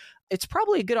whatever. It's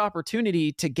probably a good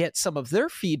opportunity to get some of their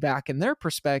feedback and their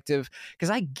perspective,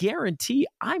 because I guarantee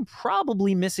I'm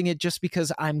probably missing it just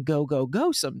because I'm go, go,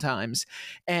 go sometimes.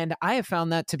 And I have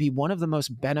found that to be one of the most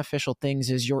beneficial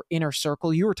things is your inner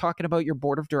circle. You were talking about your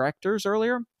board of directors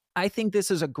earlier. I think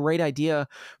this is a great idea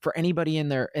for anybody in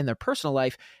their personal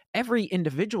life. Every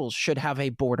individual should have a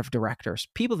board of directors,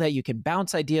 people that you can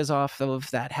bounce ideas off of,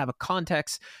 that have a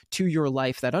context to your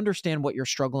life, that understand what you're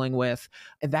struggling with,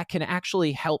 and that can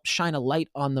actually help shine a light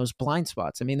on those blind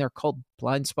spots. I mean, they're called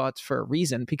blind spots for a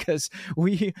reason because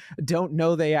we don't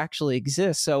know they actually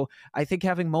exist. So I think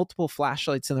having multiple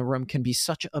flashlights in the room can be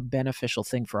such a beneficial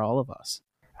thing for all of us.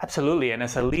 Absolutely. And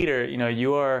as a leader,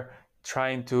 you are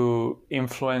trying to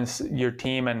influence your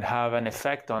team and have an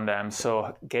effect on them.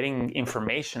 So getting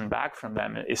information back from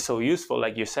them is so useful.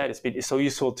 Like you said, it's so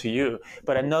useful to you.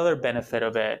 But another benefit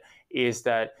of it is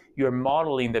that you're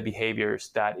modeling the behaviors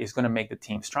that is going to make the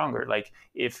team stronger. Like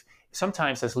if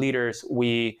sometimes as leaders,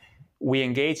 we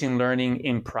engage in learning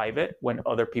in private when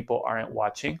other people aren't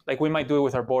watching. Like we might do it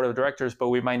with our board of directors, but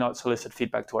we might not solicit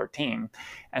feedback to our team.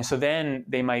 And so then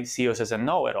they might see us as a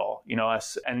know-it-all,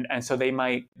 and so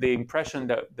the impression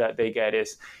that they get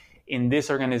is in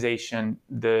this organization,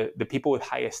 the people with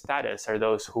highest status are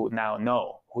those who now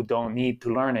know, who don't need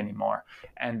to learn anymore.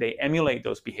 And they emulate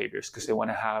those behaviors because they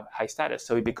want to have high status.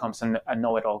 So it becomes a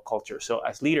know-it-all culture. So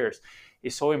as leaders,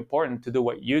 it's so important to do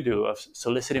what you do of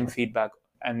soliciting feedback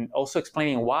and also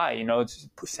explaining why, it's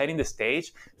setting the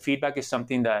stage. Feedback is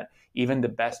something that even the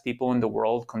best people in the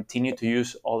world continue to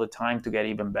use all the time to get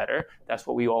even better. That's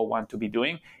what we all want to be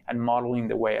doing, and modeling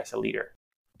the way as a leader.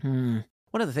 One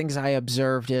of the things I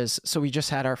observed is, so we just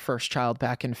had our first child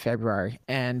back in February,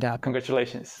 and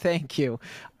congratulations. Thank you.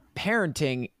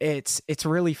 Parenting, it's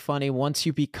really funny. Once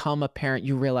you become a parent,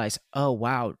 you realize, oh,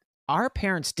 wow, our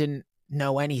parents didn't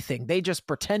know anything. They just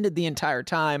pretended the entire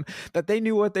time that they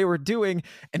knew what they were doing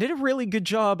and did a really good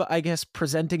job, I guess,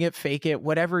 presenting it, fake it,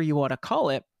 whatever you want to call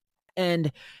it.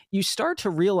 And you start to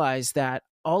realize that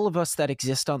all of us that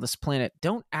exist on this planet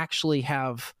don't actually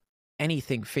have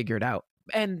anything figured out.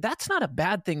 And that's not a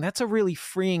bad thing. That's a really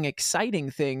freeing,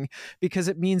 exciting thing, because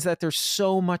it means that there's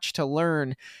so much to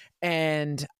learn.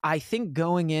 And I think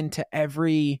going into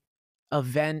every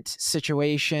event,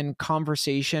 situation,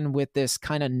 conversation with this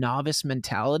kind of novice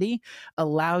mentality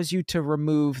allows you to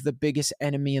remove the biggest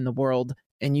enemy in the world.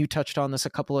 And you touched on this a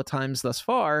couple of times thus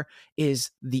far,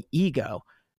 is the ego.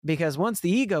 Because once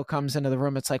the ego comes into the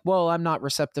room, it's like, well, I'm not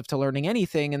receptive to learning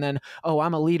anything. And then, oh,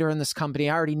 I'm a leader in this company.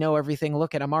 I already know everything.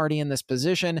 Look at, I'm already in this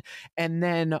position. And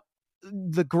then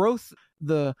the growth,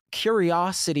 the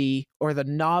curiosity or the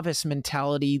novice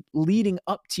mentality leading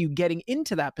up to you getting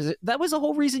into that position, that was the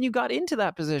whole reason you got into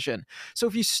that position. So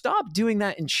if you stop doing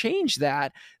that and change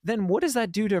that, then what does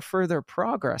that do to further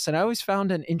progress? And I always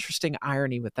found an interesting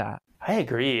irony with that. I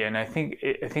agree. And I think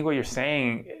what you're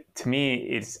saying to me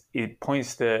is it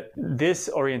points to this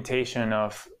orientation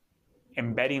of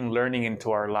embedding learning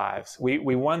into our lives. We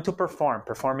want to perform.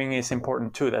 Performing is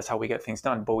important too. That's how we get things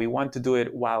done. But we want to do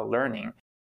it while learning.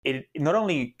 It not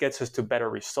only gets us to better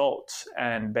results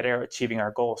and better achieving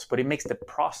our goals, but it makes the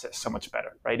process so much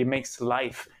better, right? It makes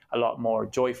life a lot more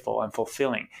joyful and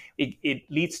fulfilling. It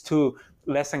leads to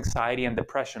less anxiety and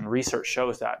depression. Research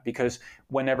shows that, because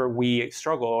whenever we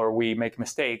struggle or we make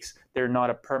mistakes, they're not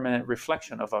a permanent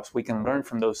reflection of us. We can learn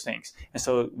from those things. And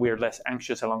so we're less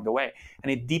anxious along the way.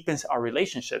 And it deepens our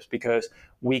relationships because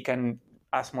we can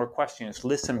ask more questions,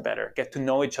 listen better, get to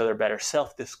know each other better,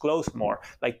 self-disclose more,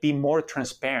 like be more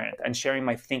transparent and sharing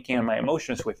my thinking and my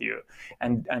emotions with you,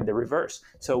 and the reverse.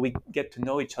 So we get to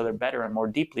know each other better and more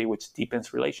deeply, which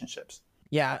deepens relationships.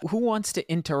 Yeah. Who wants to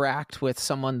interact with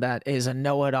someone that is a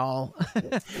know-it-all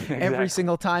every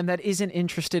single time, that isn't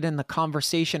interested in the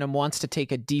conversation and wants to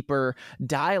take a deeper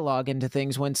dialogue into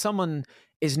things? When someone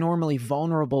is normally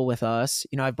vulnerable with us,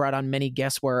 I've brought on many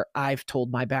guests where I've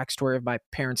told my backstory of my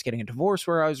parents getting a divorce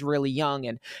where I was really young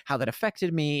and how that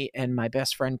affected me, and my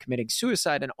best friend committing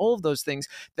suicide and all of those things.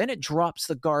 Then it drops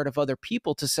the guard of other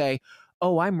people to say,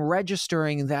 oh, I'm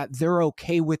registering that they're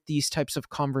okay with these types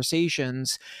of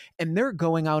conversations, and they're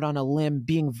going out on a limb,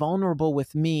 being vulnerable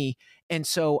with me And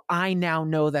so I now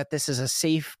know that this is a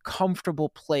safe, comfortable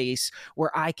place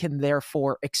where I can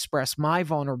therefore express my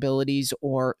vulnerabilities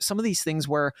or some of these things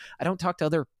where I don't talk to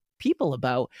other people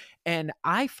about. And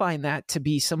I find that to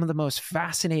be some of the most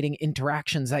fascinating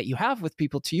interactions that you have with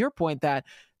people, to your point, that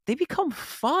they become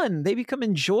fun, they become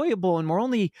enjoyable, and we're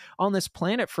only on this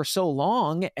planet for so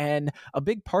long. And a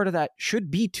big part of that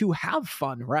should be to have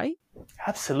fun, right?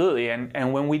 Absolutely.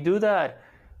 And when we do that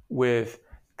with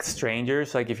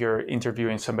strangers, like if you're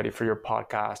interviewing somebody for your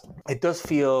podcast, it does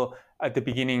feel at the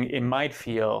beginning, it might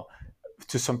feel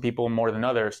to some people more than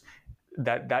others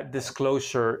that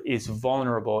disclosure is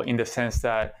vulnerable in the sense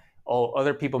that, oh,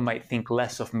 other people might think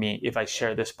less of me if I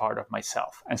share this part of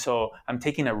myself. And so I'm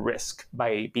taking a risk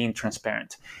by being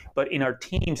transparent. But in our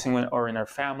teams or in our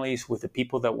families, with the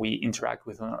people that we interact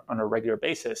with on a regular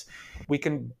basis, we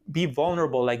can be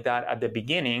vulnerable like that at the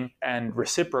beginning and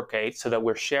reciprocate so that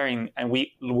we're sharing, and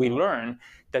we learn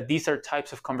that these are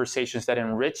types of conversations that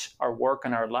enrich our work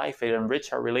and our life, they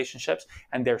enrich our relationships,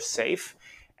 and they're safe.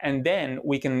 And then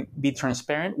we can be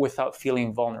transparent without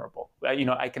feeling vulnerable.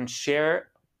 I can share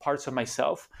parts of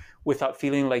myself without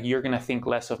feeling like you're going to think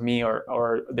less of me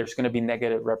or there's going to be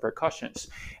negative repercussions.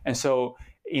 And so,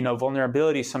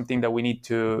 vulnerability is something that we need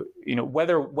to,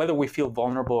 whether we feel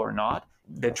vulnerable or not,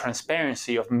 the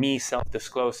transparency of me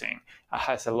self-disclosing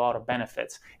has a lot of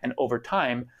benefits. And over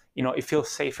time, it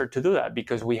feels safer to do that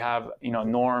because we have,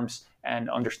 norms and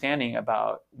understanding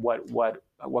about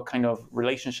what kind of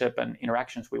relationship and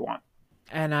interactions we want.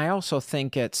 And I also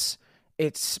think it's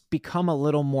become a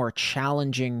little more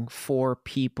challenging for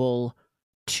people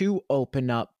to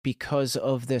open up because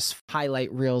of this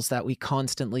highlight reels that we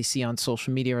constantly see on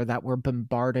social media or that we're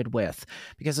bombarded with.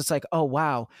 Because it's like, oh,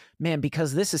 wow, man,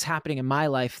 because this is happening in my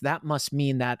life, that must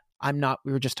mean that I'm not,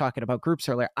 we were just talking about groups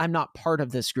earlier, I'm not part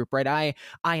of this group, right?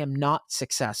 I am not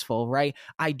successful, right?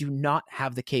 I do not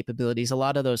have the capabilities. A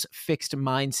lot of those fixed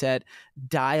mindset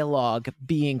dialogue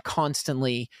being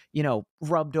constantly,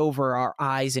 rubbed over our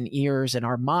eyes and ears and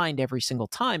our mind every single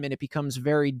time. And it becomes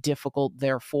very difficult,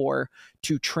 therefore,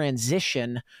 to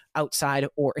transition outside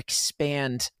or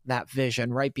expand that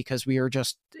vision, right? Because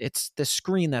it's the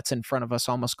screen that's in front of us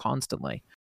almost constantly.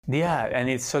 Yeah, and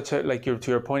it's such a,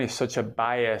 to your point, it's such a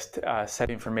biased set of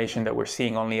information that we're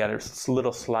seeing only at a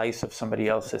little slice of somebody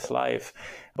else's life.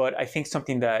 But I think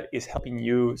something that is helping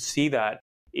you see that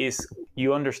is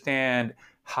you understand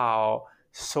how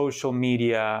social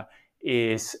media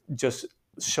is just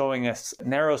showing us a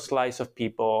narrow slice of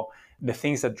people. The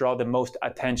things that draw the most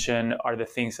attention are the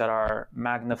things that are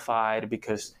magnified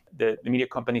because the media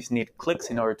companies need clicks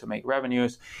in order to make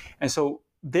revenues. And so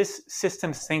this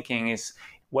systems thinking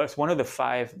was one of the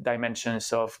 5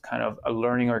 dimensions of kind of a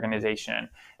learning organization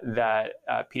that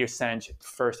Peter Senge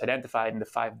first identified in the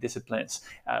 5 disciplines,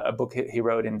 a book he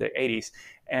wrote in the 80s.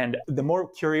 And the more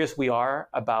curious we are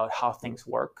about how things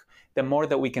work, the more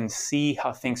that we can see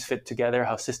how things fit together,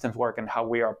 how systems work, and how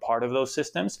we are part of those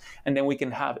systems. And then we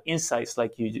can have insights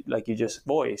like you just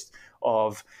voiced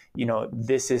of,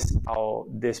 this is how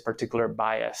this particular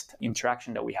biased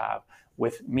interaction that we have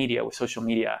with media, with social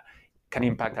media, can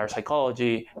impact our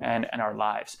psychology and our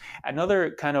lives.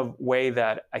 Another kind of way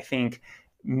that I think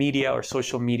media or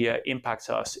social media impacts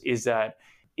us is that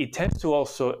it tends to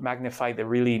also magnify the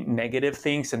really negative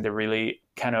things and the really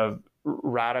kind of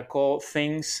radical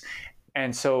things.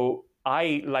 And so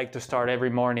I like to start every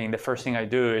morning. The first thing I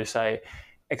do is I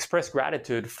express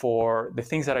gratitude for the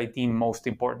things that I deem most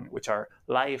important, which are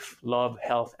life, love,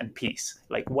 health, and peace.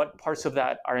 Like what parts of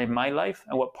that are in my life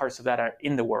and what parts of that are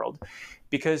in the world.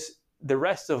 Because the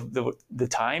rest of the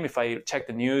time, if I check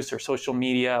the news or social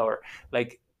media or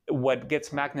what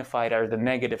gets magnified are the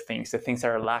negative things, the things that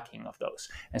are lacking of those.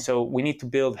 And so we need to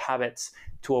build habits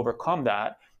to overcome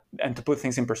that and to put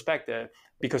things in perspective,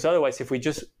 because otherwise, if we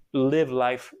just live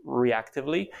life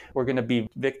reactively, we're going to be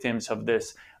victims of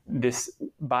this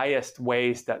biased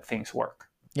ways that things work.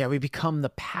 Yeah, we become the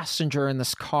passenger in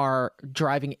this car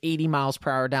driving 80 miles per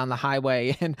hour down the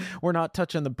highway, and we're not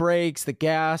touching the brakes, the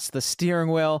gas, the steering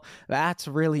wheel. That's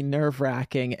really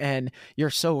nerve-wracking. And you're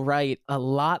so right. A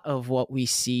lot of what we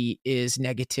see is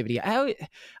negativity.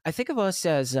 I think of us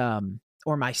as,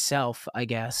 or myself, I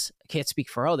guess, I can't speak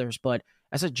for others, but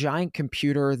as a giant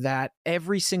computer that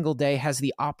every single day has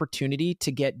the opportunity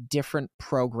to get different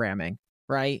programming,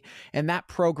 right? And that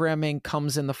programming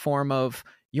comes in the form of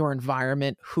your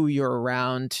environment, who you're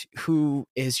around, who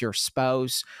is your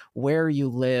spouse, where you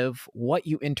live, what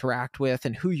you interact with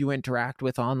and who you interact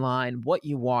with online, what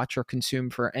you watch or consume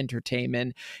for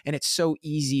entertainment. And it's so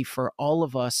easy for all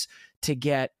of us to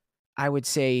get, I would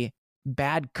say,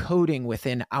 bad coding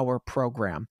within our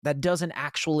program that doesn't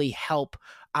actually help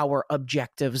our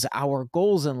objectives, our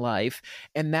goals in life.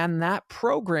 And then that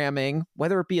programming,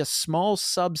 whether it be a small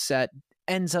subset,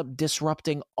 ends up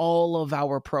disrupting all of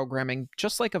our programming,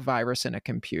 just like a virus in a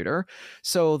computer.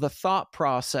 So the thought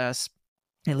process,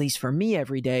 at least for me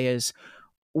every day, is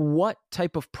what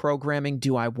type of programming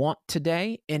do I want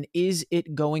today? And is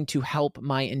it going to help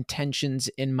my intentions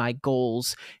and my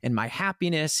goals and my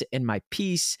happiness and my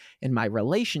peace and my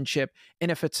relationship?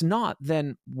 And if it's not,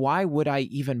 then why would I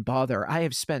even bother? I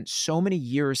have spent so many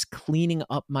years cleaning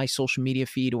up my social media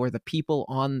feed or the people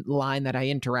online that I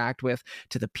interact with,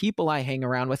 to the people I hang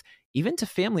around with, even to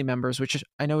family members, which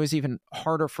I know is even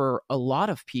harder for a lot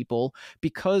of people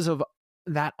because of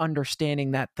that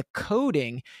understanding that the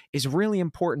coding is really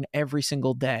important every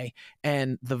single day.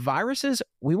 And the viruses,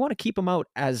 we want to keep them out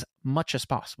as much as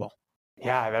possible.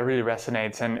 Yeah, that really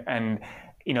resonates. And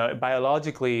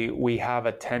biologically, we have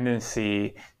a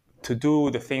tendency to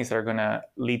do the things that are going to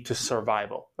lead to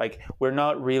survival. Like, we're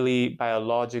not really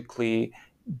biologically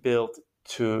built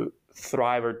to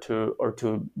thrive or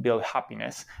to build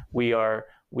happiness. We are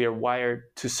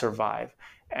wired to survive.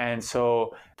 And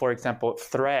so, for example,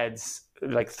 threats,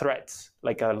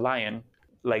 like a lion,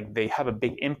 like they have a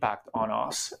big impact on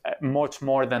us, much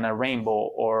more than a rainbow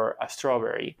or a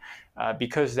strawberry,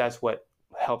 because that's what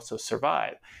helps us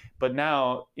survive. But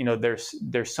now,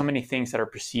 there's so many things that are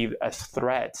perceived as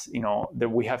threats, that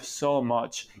we have so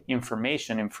much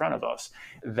information in front of us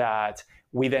that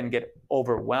we then get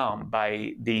overwhelmed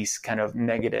by these kind of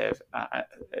negative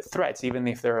threats. Even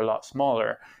if they're a lot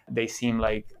smaller, they seem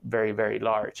like very, very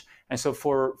large. And so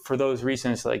for those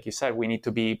reasons, like you said, we need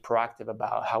to be proactive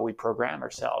about how we program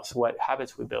ourselves, what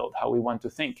habits we build, how we want to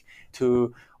think,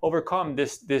 to overcome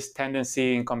this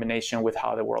tendency in combination with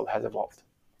how the world has evolved.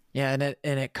 Yeah,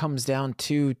 and it comes down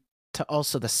to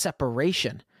also the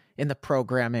separation in the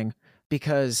programming,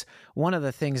 because one of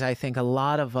the things I think a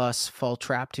lot of us fall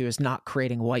trapped to is not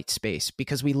creating white space,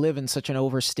 because we live in such an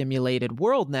overstimulated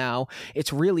world now.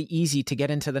 It's really easy to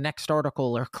get into the next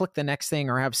article or click the next thing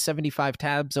or have 75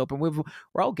 tabs open.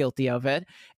 We're all guilty of it.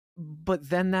 But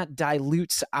then that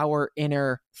dilutes our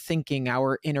inner thinking,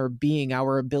 our inner being,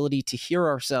 our ability to hear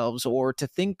ourselves or to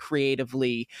think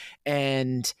creatively.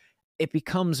 And it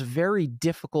becomes very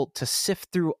difficult to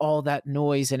sift through all that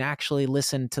noise and actually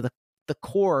listen to the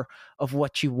core of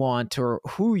what you want or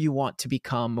who you want to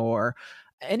become or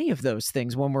any of those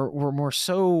things when we're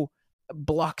so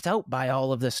blocked out by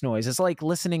all of this noise. It's like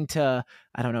listening to,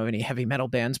 I don't know any heavy metal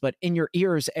bands, but in your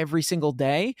ears every single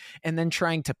day and then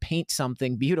trying to paint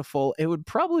something beautiful. It would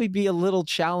probably be a little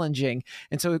challenging.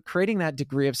 And so creating that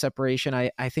degree of separation,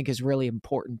 I think is really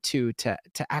important too, to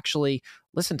actually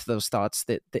listen to those thoughts,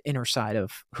 that the inner side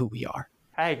of who we are.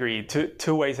 I agree.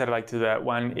 Two ways I'd like to do that.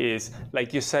 One is,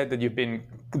 like you said, that you've been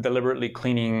deliberately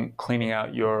cleaning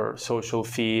out your social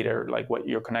feed or like what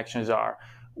your connections are.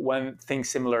 One thing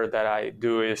similar that I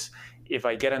do is, if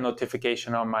I get a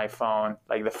notification on my phone,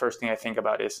 like the first thing I think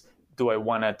about is, do I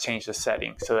want to change the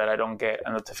setting so that I don't get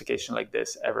a notification like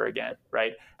this ever again,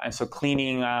 right? And so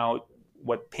cleaning out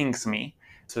what pings me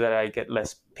so that I get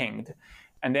less pinged.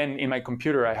 And then in my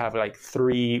computer, I have like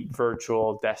 3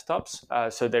 virtual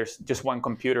desktops. So there's just one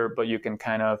computer, but you can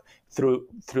kind of, through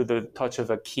the touch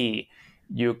of a key,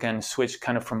 you can switch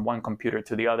kind of from one computer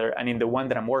to the other. And in the one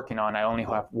that I'm working on, I only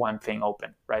have one thing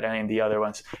open, right? And in the other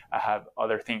ones, I have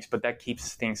other things. But that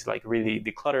keeps things like really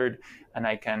decluttered, and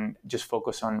I can just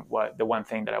focus on the one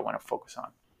thing that I want to focus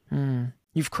on.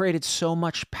 You've created so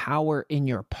much power in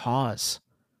your pause,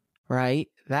 right?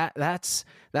 That's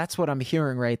what I'm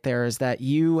hearing right there, is that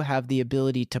you have the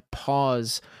ability to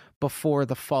pause before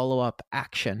the follow-up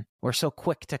action. We're so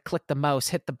quick to click the mouse,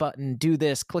 hit the button, do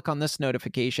this, click on this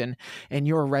notification, and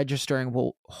you're registering,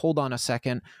 well, hold on a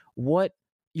second.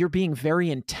 You're being very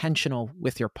intentional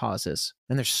with your pauses.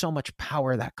 And there's so much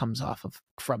power that comes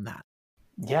from that.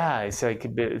 Yeah, it's like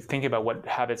thinking about what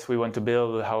habits we want to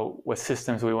build, what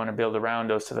systems we want to build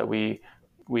around us so that we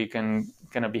can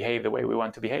kind of behave the way we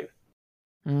want to behave.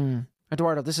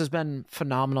 Eduardo, this has been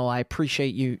phenomenal. I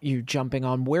appreciate you jumping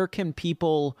on. Where can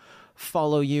people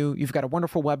follow you? You've got a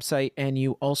wonderful website, and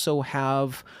you also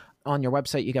have on your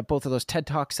website, you got both of those TED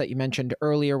Talks that you mentioned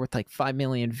earlier with like 5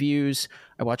 million views.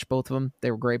 I watched both of them.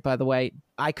 They were great, by the way.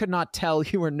 I could not tell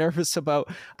you were nervous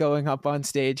about going up on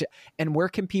stage. And where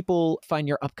can people find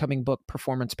your upcoming book,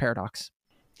 Performance Paradox?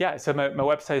 Yeah, so my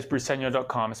website is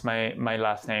briceño.com, is my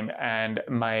last name. And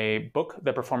my book,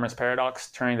 The Performance Paradox,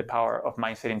 Turning the Power of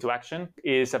Mindset into Action,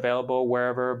 is available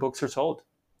wherever books are sold.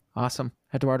 Awesome.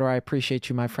 Eduardo, I appreciate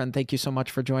you, my friend. Thank you so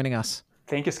much for joining us.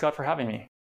 Thank you, Scott, for having me.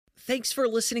 Thanks for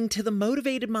listening to The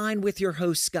Motivated Mind with your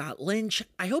host, Scott Lynch.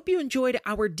 I hope you enjoyed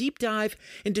our deep dive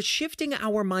into shifting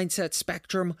our mindset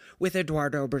spectrum with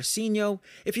Eduardo Brasinho.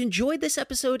 If you enjoyed this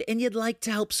episode and you'd like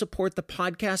to help support the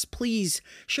podcast, please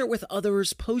share it with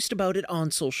others, post about it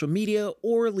on social media,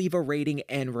 or leave a rating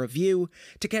and review.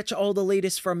 To catch all the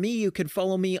latest from me, you can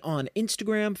follow me on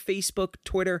Instagram, Facebook,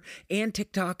 Twitter, and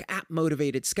TikTok at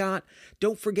Motivated Scott.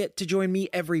 Don't forget to join me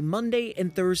every Monday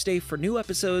and Thursday for new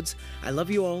episodes. I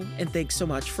love you all, and thanks so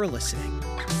much for listening.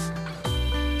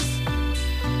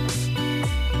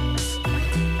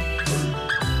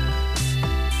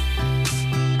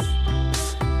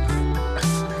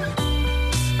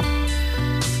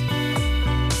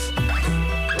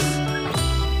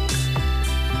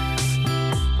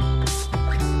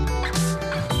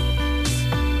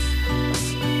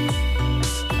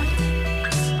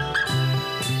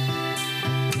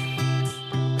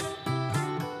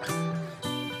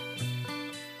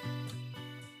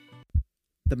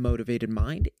 The Motivated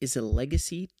Mind is a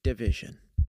legacy division.